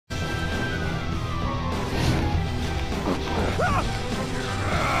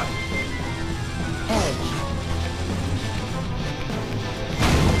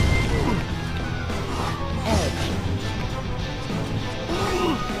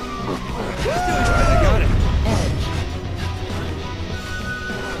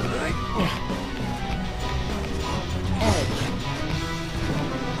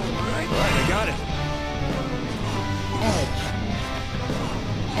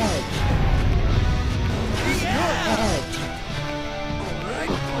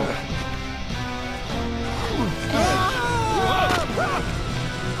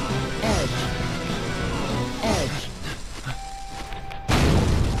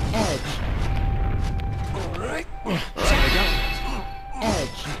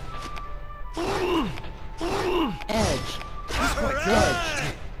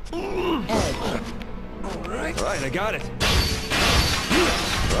Right, I got it.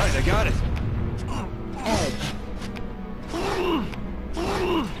 Right, I got it. Edge. Edge.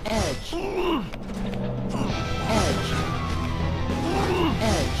 Edge. Edge. Edge.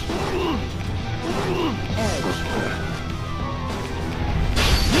 Edge.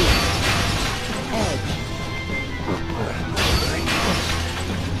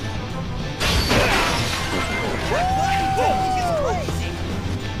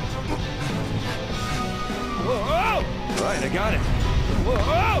 Whoa! Right, I got it.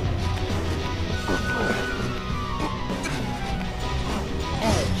 Whoa!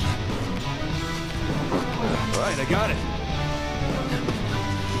 Edge. Right, I got it.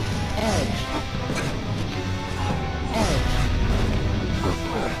 Edge. Edge.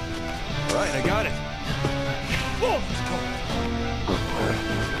 Right, I got it. Whoa!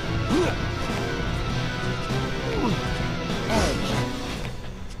 Edge.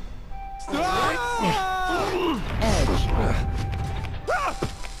 Stop! Edge.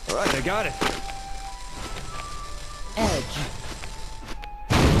 Right, I got it. Edge.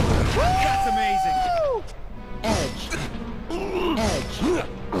 That's amazing. Edge. Edge.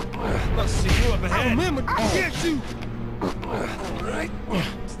 I'll see you up ahead. Remember, I get you! Alright.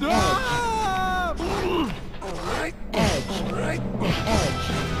 Stop! Alright. Edge. Alright. Edge.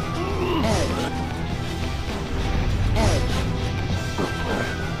 Edge. Edge.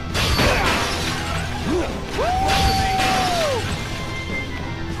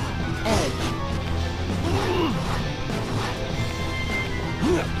 Edge.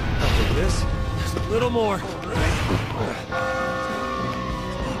 I'll take this. Just a little more. Alright. Edge.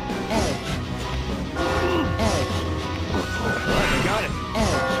 Edge. Right, I got it.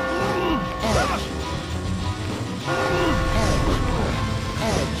 Edge.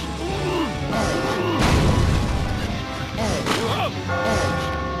 Edge. Whoa!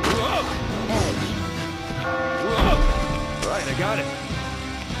 Whoa! Whoa! Right, I got it.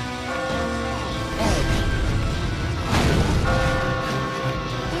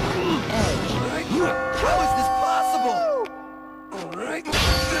 Alright. How is this possible? Alright.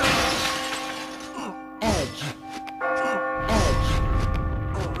 Edge. Edge.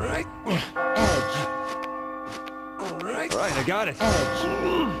 Alright. Edge. Alright. Right, I got it. Edge.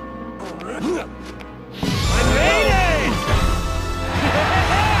 Alright. I made it!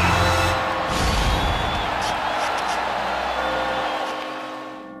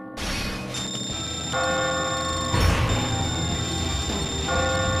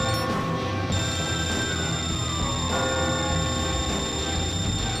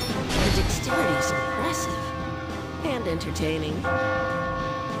 The dexterity is impressive and entertaining.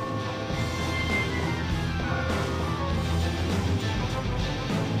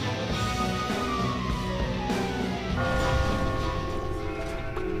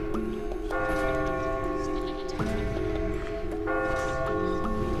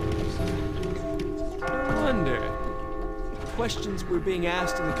 I wonder. The questions we're being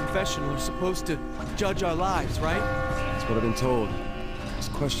asked in the confessional are supposed to judge our lives, right? That's what I've been told. These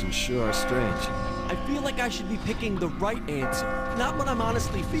questions sure are strange. I feel like I should be picking the right answer, not what I'm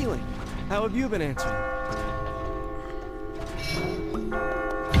honestly feeling. How have you been answering? I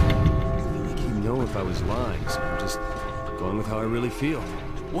feel like you know if I was lying, so I'm just going with how I really feel.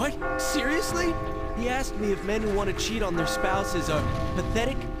 What? Seriously? He asked me if men who want to cheat on their spouses are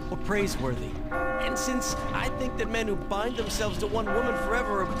pathetic or praiseworthy. And since I think that men who bind themselves to one woman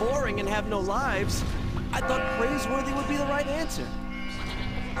forever are boring and have no lives, I thought praiseworthy would be the right answer.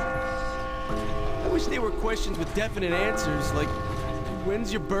 I wish they were questions with definite answers, like,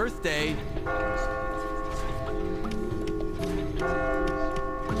 when's your birthday?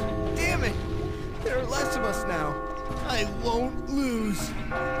 Damn it! There are less of us now. I won't lose.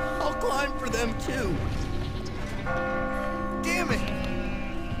 I'll climb for them too. Damn it!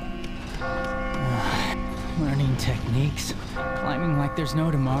 Learning techniques, climbing like there's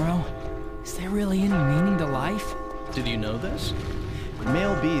no tomorrow. Is there really any meaning to life? Did you know this?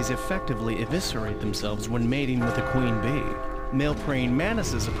 Male bees effectively eviscerate themselves when mating with a queen bee. Male praying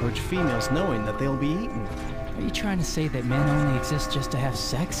mantises approach females knowing that they'll be eaten. Are you trying to say that men only exist just to have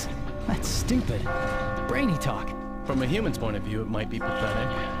sex? That's stupid. Brainy talk. From a human's point of view, it might be pathetic,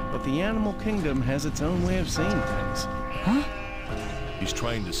 but the animal kingdom has its own way of seeing things. Huh? He's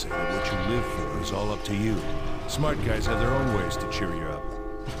trying to say that what you live for is all up to you. Smart guys have their own ways to cheer you up.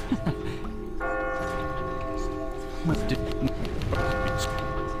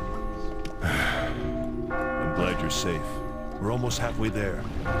 I'm glad you're safe. We're almost halfway there.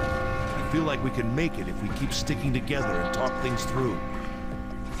 I feel like we can make it if we keep sticking together and talk things through.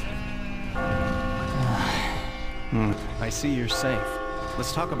 I see you're safe.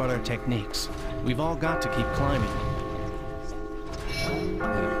 let's talk about our techniques. We've all got to keep climbing.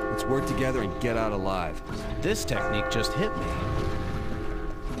 Yeah, let's work together and get out alive. This technique just hit me.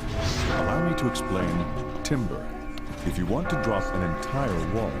 Allow me to explain timber. If you want to drop an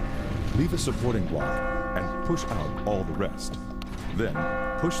entire wall, leave a supporting block and push out all the rest. Then,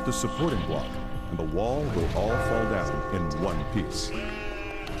 push the supporting block, and the wall will all fall down in one piece.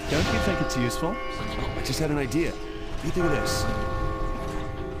 Don't you think it's useful? Oh, I just had an idea. What do you think of this?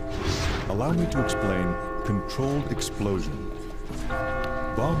 Allow me to explain controlled explosion.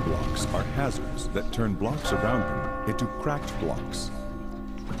 Bomb blocks are hazards that turn blocks around them into cracked blocks.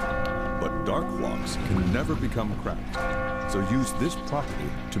 But dark blocks can never become cracked, so use this property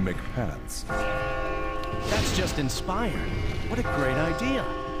to make paths. That's just inspired. What a great idea.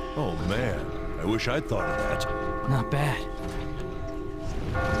 Oh man, I wish I'd thought of that. Not bad.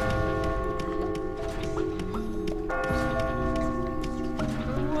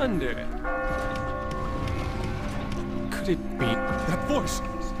 I wonder... Could it be... That voice!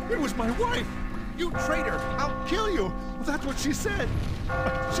 It was my wife! You traitor! I'll kill you! That's what she said!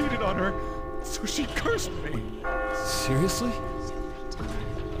 I cheated on her, so she cursed me! Seriously?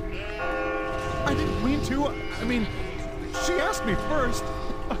 I didn't mean to. I mean, she asked me first.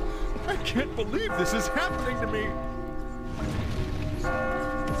 I can't believe this is happening to me.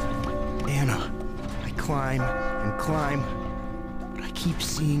 Anna, I climb and climb, but I keep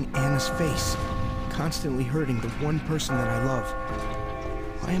seeing Anna's face, constantly hurting the one person that I love.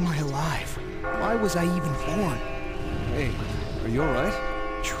 Why am I alive? Why was I even born? Hey, are you alright?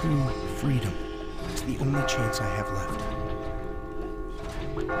 True freedom. It's the only chance I have left.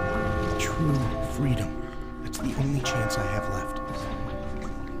 True freedom. That's the only chance I have left.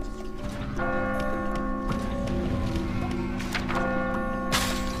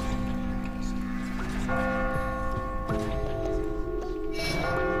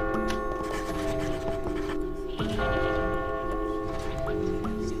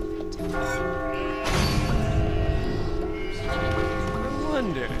 I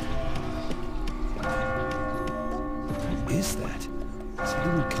wonder... What is that? Is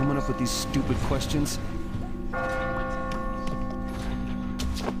anyone coming up with these stupid questions? Here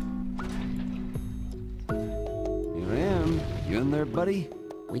I am. You in there, buddy?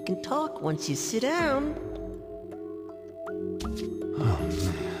 We can talk once you sit down.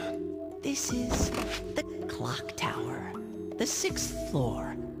 This is the clock tower, the 6th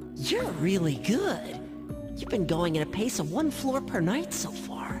floor. You're really good. You've been going at a pace of 1 floor per night so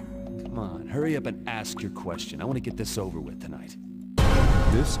far. Come on, hurry up and ask your question. I want to get this over with tonight.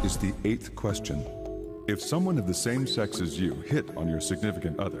 This is the 8th question. If someone of the same sex as you hit on your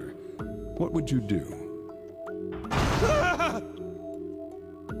significant other, what would you do?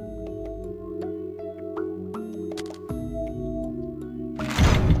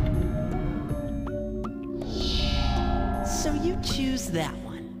 So you choose that one.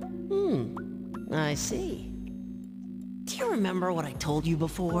 I see. Do you remember what I told you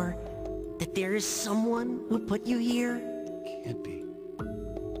before? That there is someone who put you here? Can't be.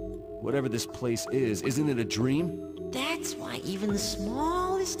 Whatever this place is, isn't it a dream? That's why even the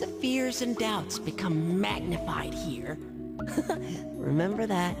smallest of fears and doubts become magnified here. Remember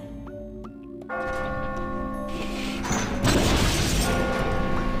that.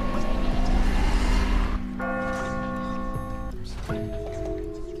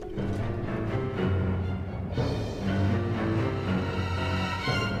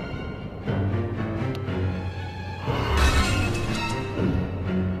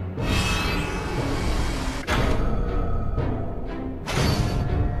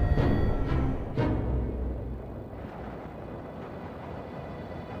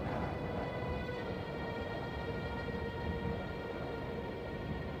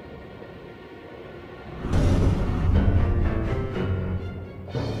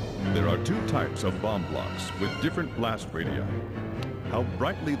 There are 2 types of bomb blocks with different blast radii. How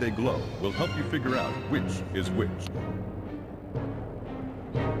brightly they glow will help you figure out which is which.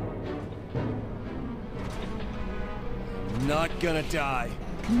 Not gonna die.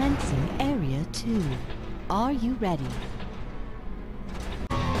 Commencing Area 2. Are you ready?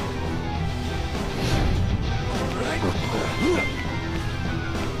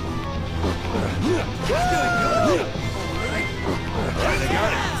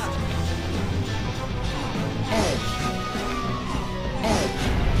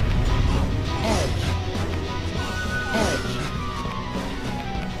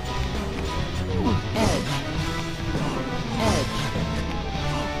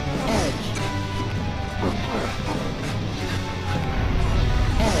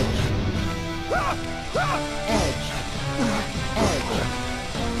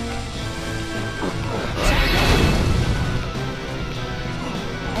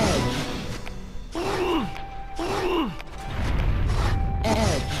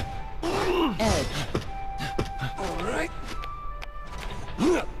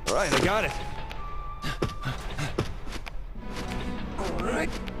 Alright.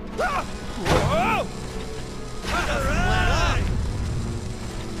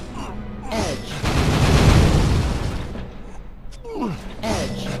 Edge. Edge.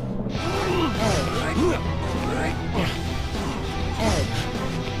 Edge. Edge.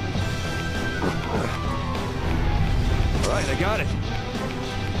 Alright, I got it.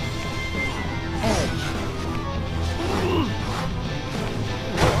 Edge.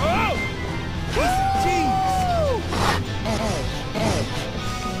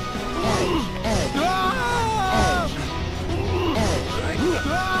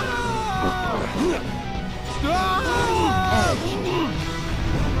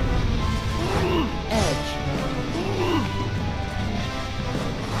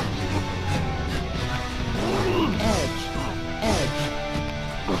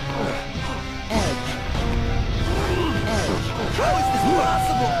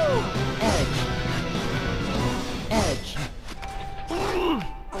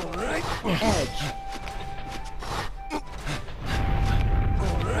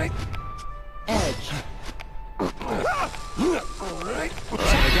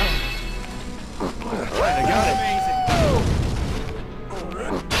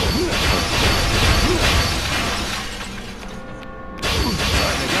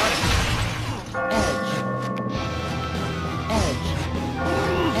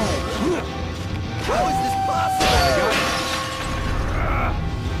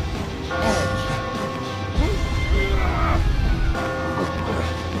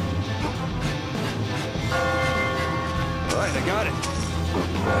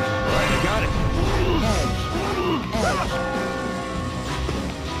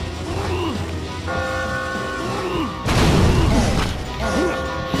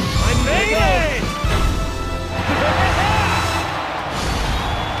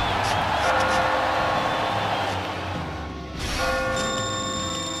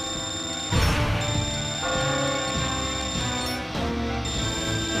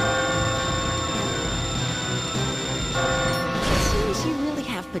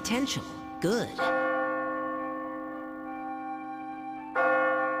 Potential. Good.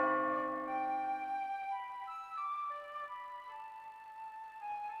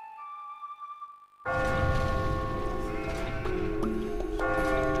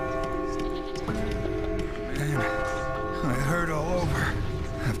 Man, I hurt all over.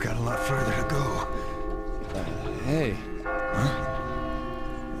 I've got a lot further to go. Hey. Huh?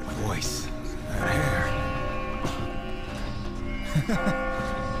 That voice. That hair.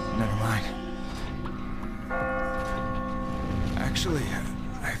 Never mind. Actually,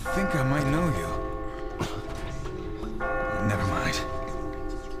 I think I might know you. Never mind.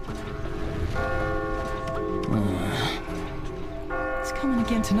 It's coming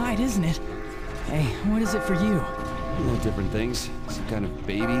again tonight, isn't it? Hey, what is it for you? You know, different things. Some kind of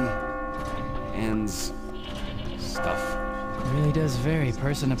baby. Hands. Stuff. It really does vary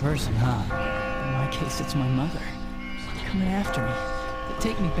person to person, huh? In my case, it's my mother. Coming after me. To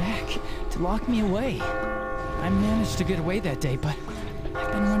take me back. To lock me away. I managed to get away that day, but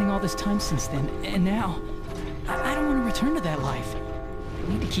I've been running all this time since then, and now I don't want to return to that life. I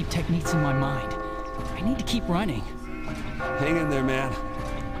need to keep techniques in my mind. I need to keep running. Hang in there, man.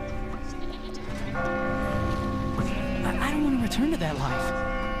 I don't want to return to that life.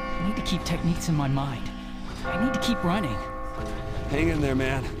 I need to keep techniques in my mind. I need to keep running. Hang in there,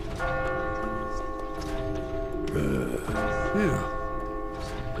 man. Phew.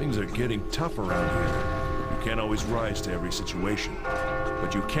 Things are getting tough around here. You can't always rise to every situation,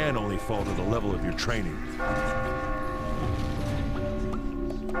 but you can only fall to the level of your training.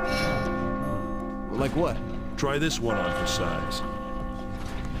 Like what? Try this one on for size.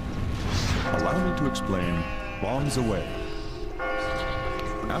 Allow me to explain bombs away.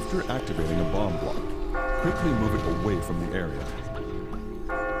 After activating a bomb block, quickly move it away from the area.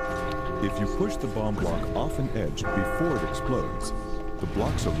 If you push the bomb block off an edge before it explodes, the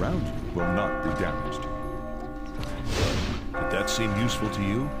blocks around you will not be damaged. Did that seem useful to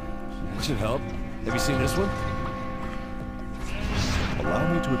you? That should help. Have you seen this one?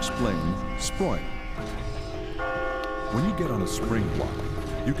 Allow me to explain sproing. When you get on a spring block,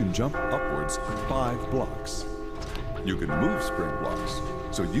 you can jump upwards 5 blocks. You can move spring blocks,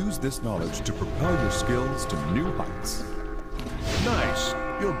 so use this knowledge to propel your skills to new heights. Nice.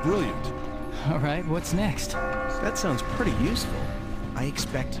 You're brilliant. All right, what's next? That sounds pretty useful. I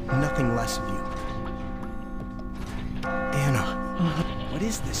expect nothing less of you. Anna. What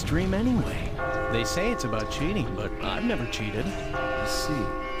is this dream anyway? They say it's about cheating, but I've never cheated. Let's see.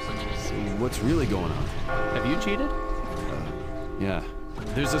 So what's really going on? Have you cheated? Yeah.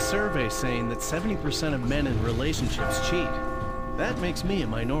 There's a survey saying that 70% of men in relationships cheat. That makes me a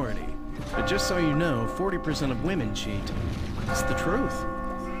minority. But just so you know, 40% of women cheat. It's the truth.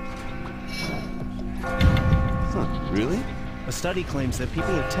 Huh, really? A study claims that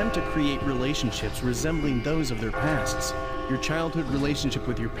people attempt to create relationships resembling those of their pasts. Your childhood relationship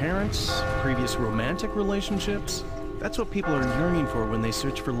with your parents, previous romantic relationships. That's what people are yearning for when they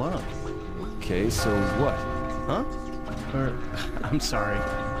search for love. Okay, so what? Huh? I'm sorry.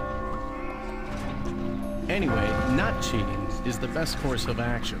 Anyway, not cheating is the best course of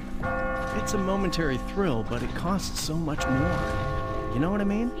action. It's a momentary thrill, but it costs so much more. You know what I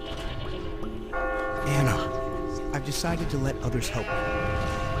mean? Anna, I've decided to let others help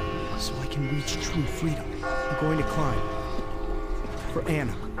me, so I can reach true freedom. I'm going to climb. For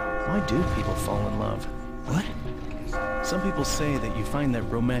Anna. Why do people fall in love? What? Some people say that you find that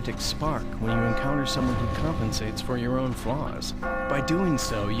romantic spark when you encounter someone who compensates for your own flaws. By doing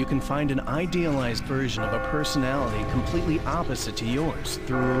so, you can find an idealized version of a personality completely opposite to yours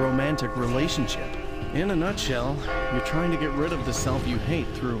through a romantic relationship. In a nutshell, you're trying to get rid of the self you hate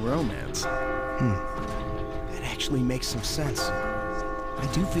through romance. That actually makes some sense. I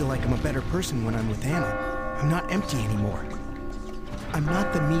do feel like I'm a better person when I'm with Anna. I'm not empty anymore. I'm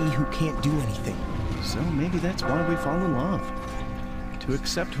not the me who can't do anything. So maybe that's why we fall in love. To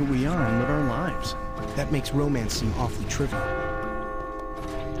accept who we are and live our lives. That makes romance seem awfully trivial.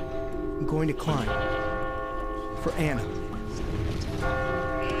 I'm going to climb. For Anna.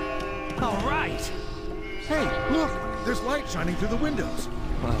 All right. Hey, look! There's light shining through the windows.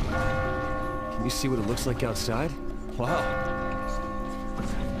 Wow. Can you see what it looks like outside? Wow.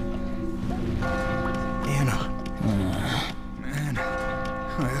 Anna. Man,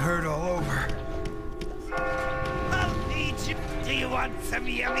 I hurt all over. I'll feed you. Do you want some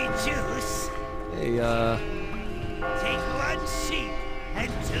yummy juice? Hey, Take one sheep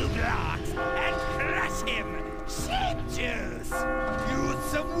and 2 blocks and crush him. Sheep juice. Use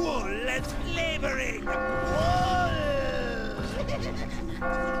some wool as flavoring. Wool! I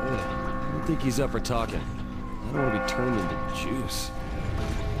don't think he's up for talking. I don't want to be turned into juice.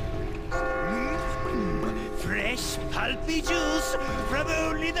 Fresh, pulpy juice from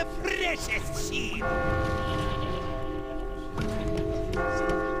only the freshest sheep.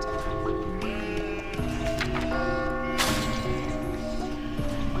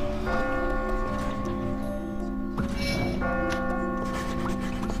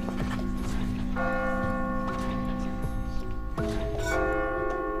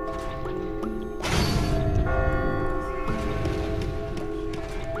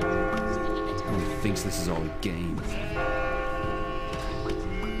 Thinks this is all a game.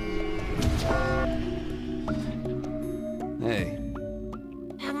 Hey.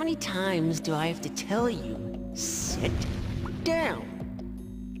 How many times do I have to tell you? Sit down.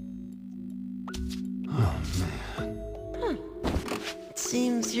 Oh, man. It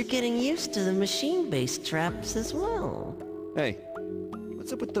seems you're getting used to the machine-based traps as well. Hey,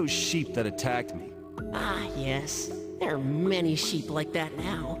 what's up with those sheep that attacked me? Ah, yes. There are many sheep like that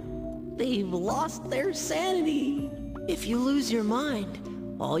now. They've lost their sanity. If you lose your mind,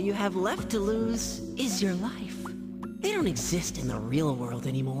 all you have left to lose is your life. They don't exist in the real world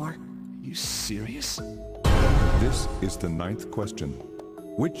anymore. You serious? This is the 9th question.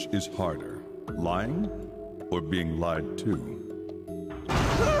 Which is harder, lying or being lied to?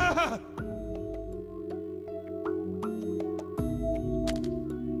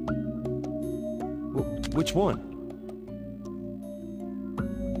 Which one?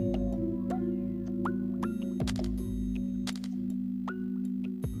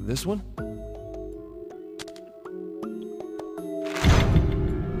 This one?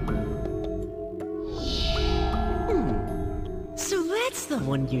 So that's the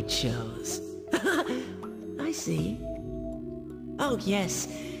one you chose. I see. Oh yes,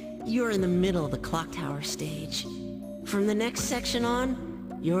 you're in the middle of the clock tower stage. From the next section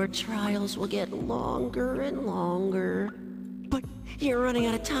on, your trials will get longer and longer. But you're running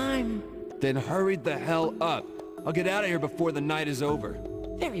out of time. Then hurry the hell up. I'll get out of here before the night is over.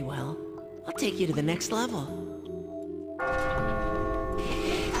 Very well. I'll take you to the next level.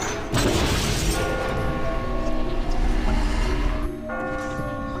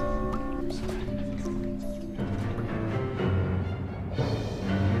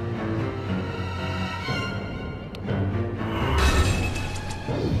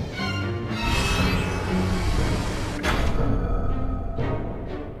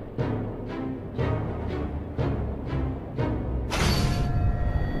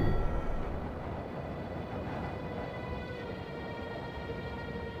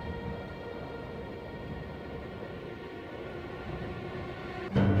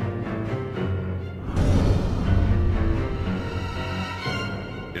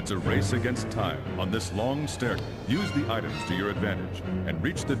 It's a race against time on this long staircase. Use the items to your advantage and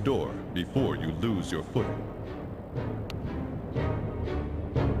reach the door before you lose your footing.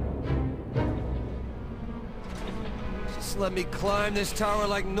 Just let me climb this tower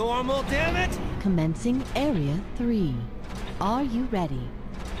like normal, damn it! Commencing Area 3. Are you ready?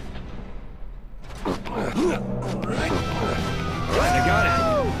 Right, I got it.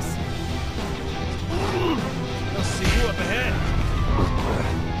 I'll see you up ahead.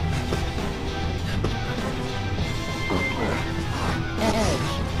 Edge.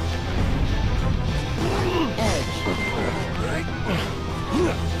 Edge. Right.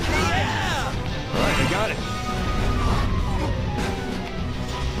 Yeah! Right, I got it.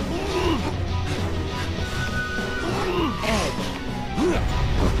 Edge.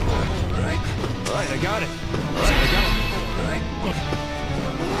 Right. Right, I got it. Right, I got it. Right. Edge.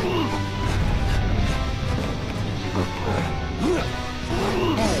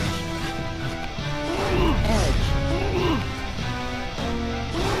 Edge. Edge.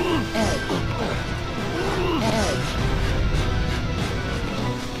 Edge.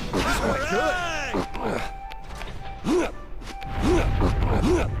 That's quite good.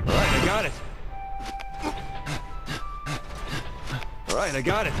 Right, I got it. Right, I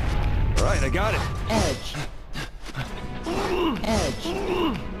got it. Right, I got it. Edge. Edge.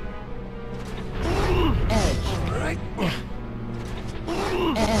 Edge. Right.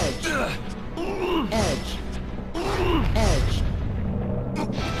 Edge. Edge. Edge.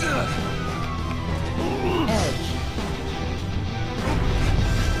 Edge.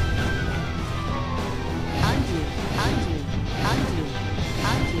 Undo. Undo. Undo.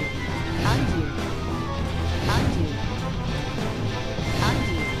 Undo. Undo. Undo.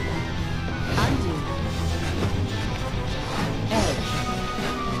 Undo. Undo. Edge.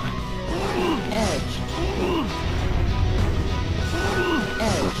 Edge.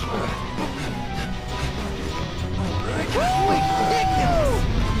 Edge.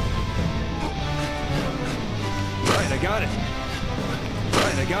 Right, I got it.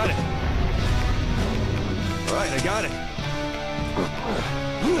 Right, I got it. Right, I got it.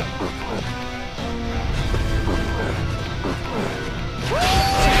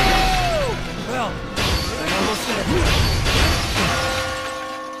 Well, I'm almost there.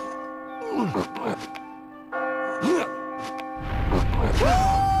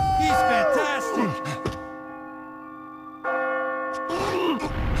 He's fantastic.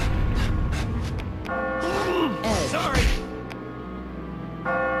 Sorry.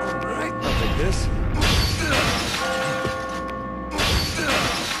 All right, I'll take this.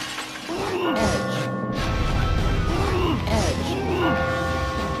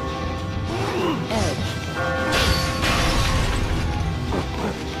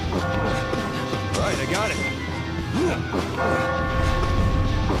 Right, I got it.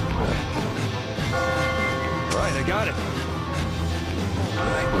 Right, I got it.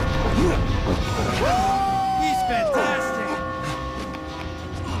 He's fantastic.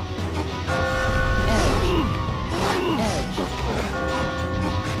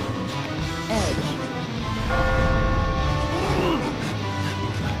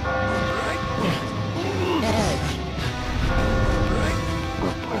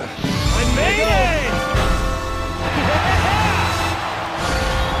 I made it!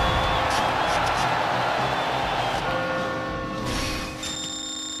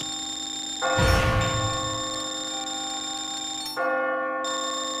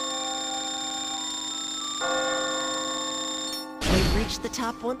 We've reached the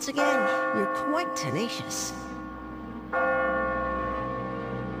top once again. You're quite tenacious.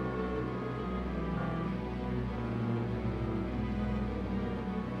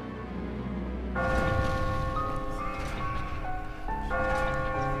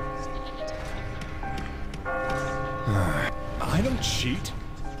 I don't cheat.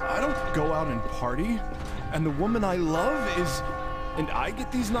 I don't go out and party. And the woman I love is... And I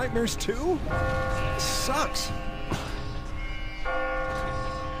get these nightmares too? This sucks.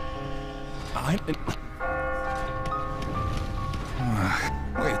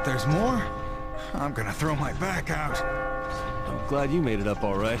 Wait, there's more? I'm gonna throw my back out. I'm glad you made it up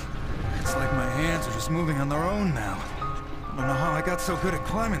all right. It's like my hands are just moving on their own now. I don't know how I got so good at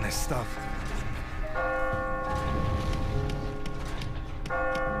climbing this stuff.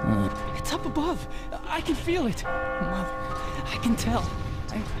 It's up above. I can feel it. Mother, I can tell.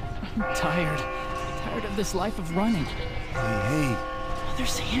 I'm tired. Tired of this life of running. Hey.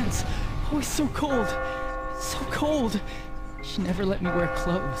 Mother's hands. Always so cold. So cold. She never let me wear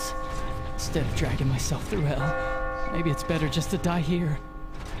clothes. Instead of dragging myself through hell, maybe it's better just to die here.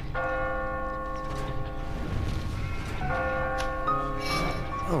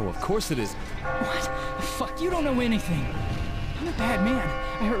 Oh, of course it is. What? Fuck, you don't know anything. I'm a bad man.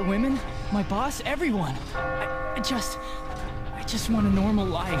 I hurt women, my boss, everyone. I just want a normal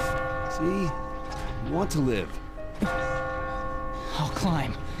life. See? You want to live. I'll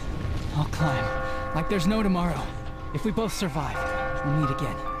climb. Like there's no tomorrow. If we both survive, we'll meet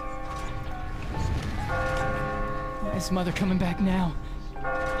again. Why is Mother coming back now?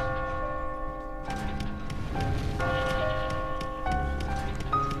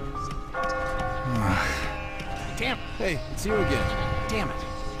 Damn. Hey, it's you again. Damn it.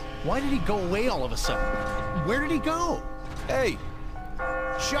 Why did he go away all of a sudden? Where did he go? Hey!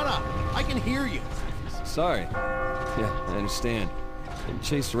 Shut up. I can hear you. Sorry. Yeah, I understand. I'm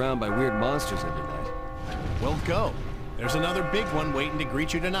chased around by weird monsters every night. Well, go. There's another big one waiting to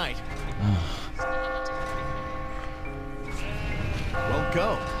greet you tonight. Well,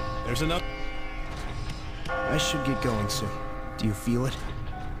 go. There's another... I should get going soon. Do you feel it?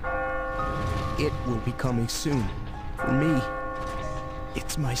 It will be coming soon. For me,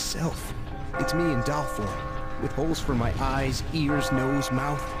 it's myself. It's me in doll form, with holes for my eyes, ears, nose,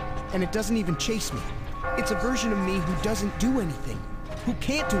 mouth, and it doesn't even chase me. It's a version of me who doesn't do anything, who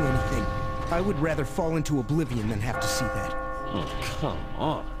can't do anything. I would rather fall into oblivion than have to see that. Oh, come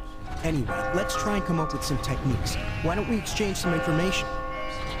on. Anyway, let's try and come up with some techniques. Why don't we exchange some information?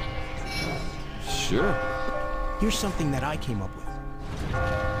 Sure. Here's something that I came up with.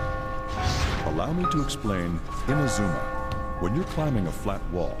 Allow me to explain Inazuma. When you're climbing a flat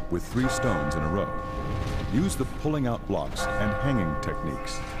wall with 3 stones in a row, use the pulling out blocks and hanging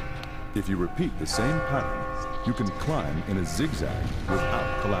techniques. If you repeat the same pattern, you can climb in a zigzag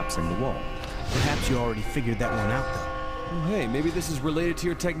without collapsing the wall. Perhaps you already figured that one out, though. Oh, hey, maybe this is related to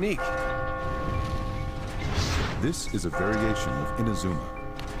your technique. This is a variation of Inazuma.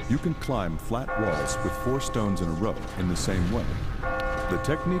 You can climb flat walls with 4 stones in a row in the same way. The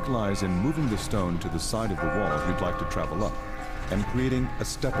technique lies in moving the stone to the side of the wall you'd like to travel up, and creating a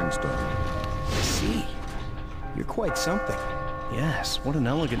stepping stone. I see. You're quite something. Yes, what an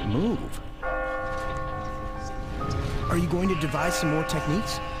elegant move. Are you going to devise some more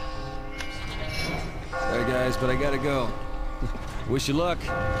techniques? Sorry, guys, but I gotta go. Wish you luck.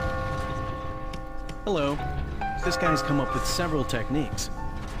 Hello. This guy's come up with several techniques.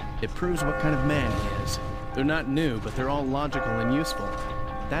 It proves what kind of man he is. They're not new, but they're all logical and useful.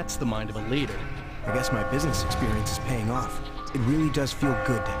 That's the mind of a leader. I guess my business experience is paying off. It really does feel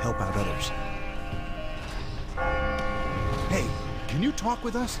good to help out others. Hey, can you talk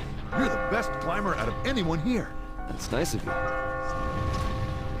with us? You're the best climber out of anyone here. That's nice of you.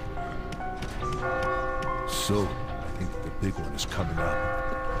 So, I think the big one is coming up.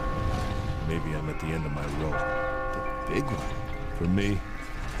 Maybe I'm at the end of my rope. The big one? For me,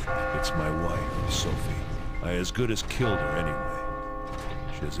 it's my wife, Sophie. I as good as killed her anyway.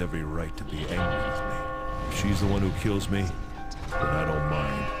 She has every right to be angry with me. If she's the one who kills me, then I don't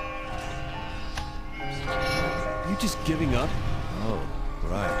mind. You just giving up? Oh,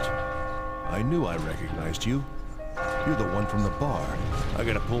 right. I knew I recognized you. You're the one from the bar. I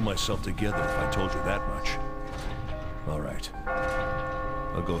gotta pull myself together if I told you that much. All right.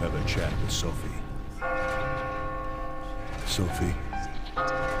 I'll go have a chat with Sophie. Sophie,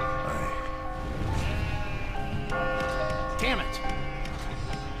 Damn it!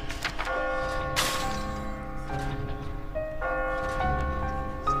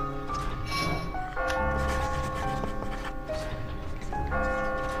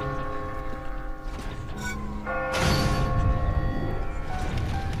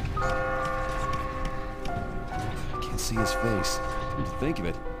 See his face. Come to think of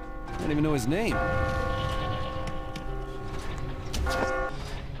it, I don't even know his name.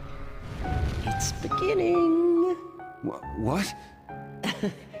 It's beginning. What?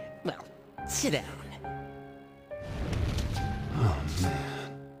 Well, sit down. Oh,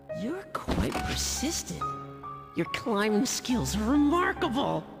 man. You're quite persistent. Your climbing skills are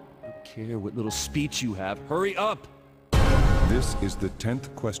remarkable. I don't care what little speech you have. Hurry up! This is the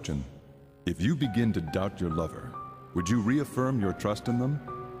 10th question. If you begin to doubt your lover, would you reaffirm your trust in them,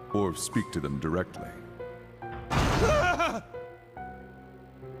 or speak to them directly?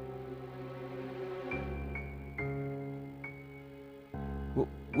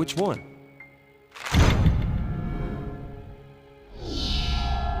 Which one?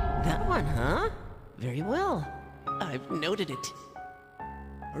 That one, huh? Very well. I've noted it.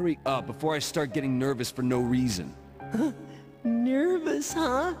 Hurry up before I start getting nervous for no reason. Nervous,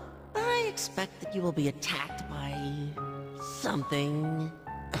 huh? I expect that you will be attacked by... something.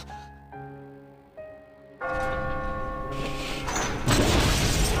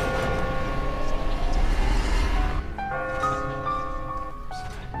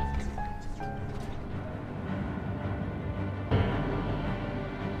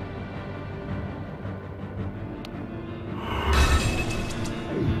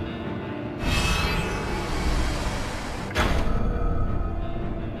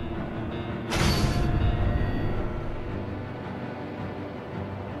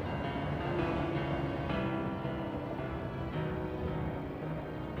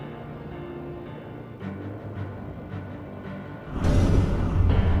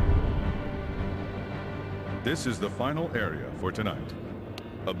 This is the final area for tonight.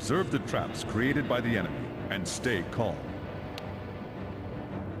 Observe the traps created by the enemy and stay calm.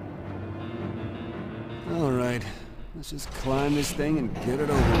 All right, let's just climb this thing and get it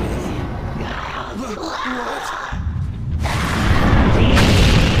over with. What?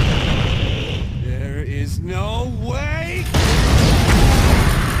 There is no way!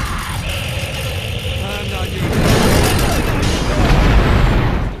 I'm not doing that.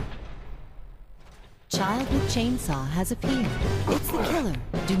 Child with chainsaw has appeared. It's the killer.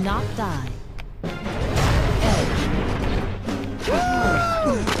 Do not die. Edge.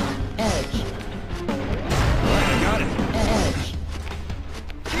 Edge. I got it. Edge.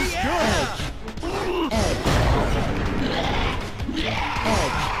 Yeah! Edge.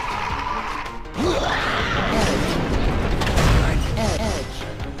 Edge. Edge.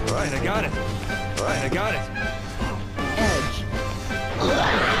 All right, I got it. All right, I got it. Edge.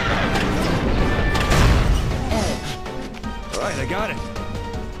 All right, I got it.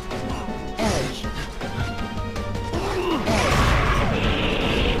 Edge.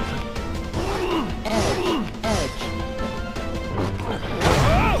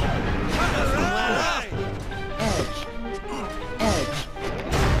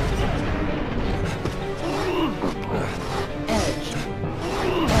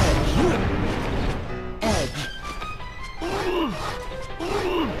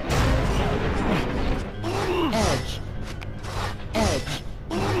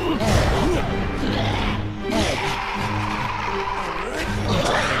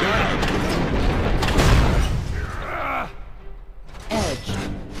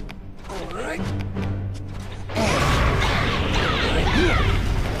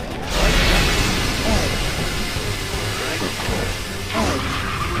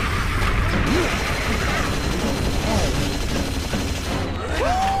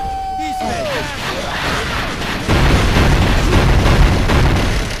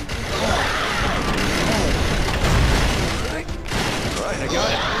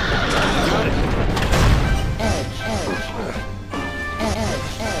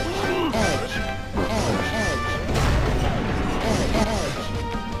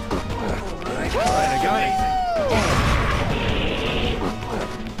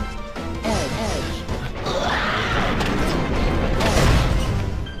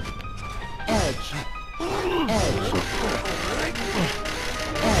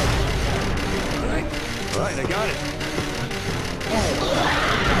 Right, I got it.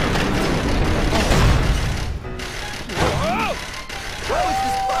 Whoa! How is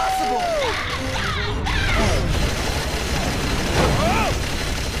this possible? Whoa!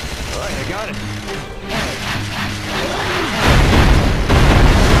 All right, I got it.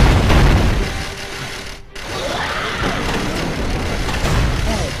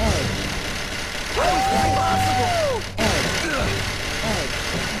 How is this possible? All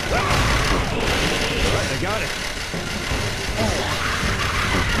right, I got it. All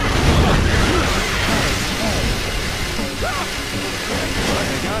right, I got it. I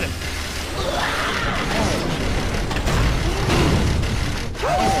got it.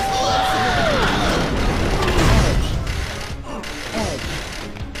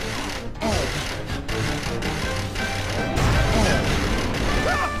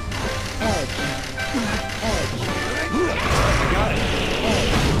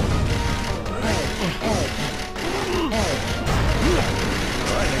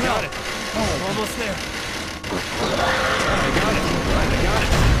 All right, I got it. Almost there. All right, I got it. All right, I got it.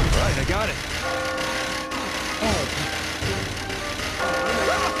 All right, I got it.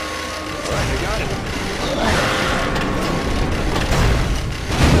 All right, I got it.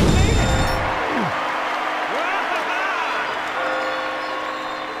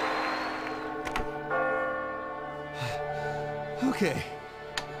 Okay,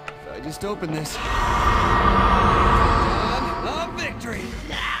 if I just open this. And a victory!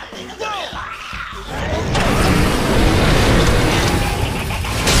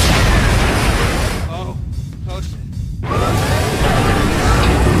 Oh, oh shit.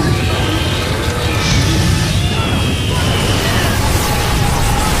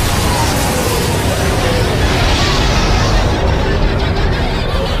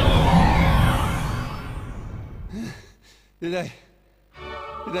 Did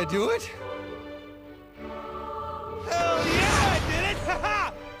I do it? Hell yeah, I did it!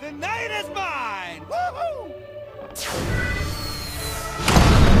 Haha! The night is mine! Woohoo!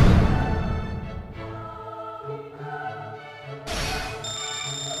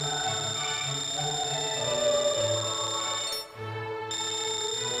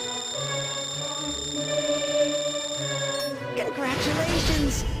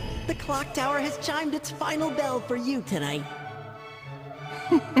 Congratulations! The clock tower has chimed its final bell for you tonight.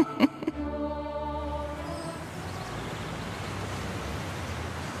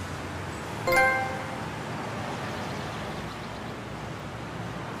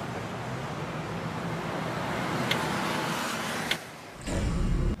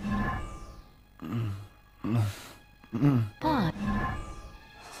 Pod.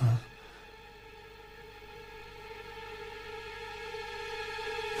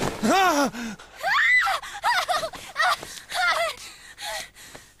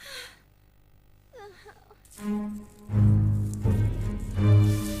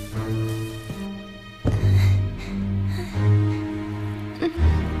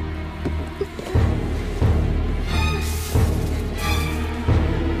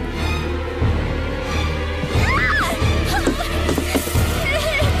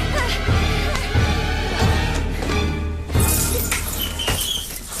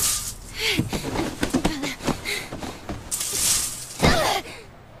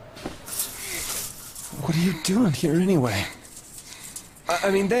 What are you doing here anyway? I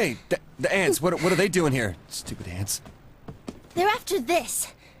mean, the ants, what are they doing here? Stupid ants. They're after this.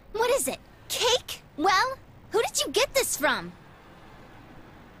 What is it? Cake? Well, who did you get this from?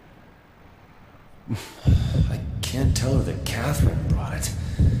 I can't tell her that Catherine brought it.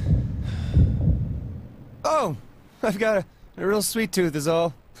 Oh, I've got a real sweet tooth is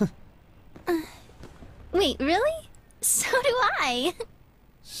all. Wait, really? So do I.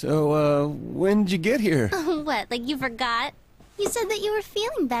 So, when'd you get here? What, like you forgot? You said that you were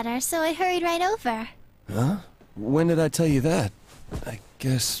feeling better, so I hurried right over. Huh? When did I tell you that? I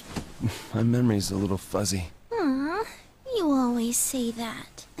guess my memory's a little fuzzy. Aw, you always say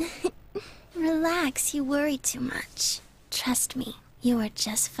that. Relax, you worry too much. Trust me, you are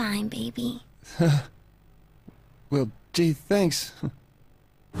just fine, baby. Well, gee, thanks.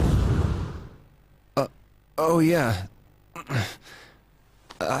 Oh yeah.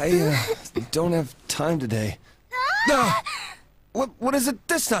 I don't have time today. Ah! What is it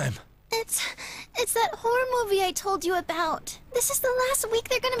this time? It's that horror movie I told you about. This is the last week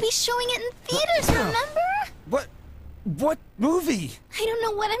they're gonna be showing it in theaters, remember? What movie? I don't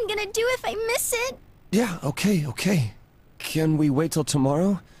know what I'm gonna do if I miss it. Yeah, okay. Can we wait till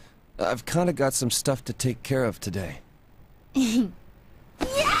tomorrow? I've kinda got some stuff to take care of today. Yay!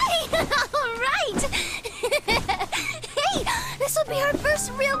 Alright! Hey, this will be our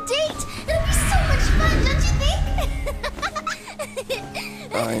first real date! It'll be so much fun, don't you think?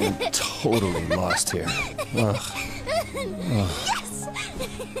 I am totally lost here. Ugh. Yes!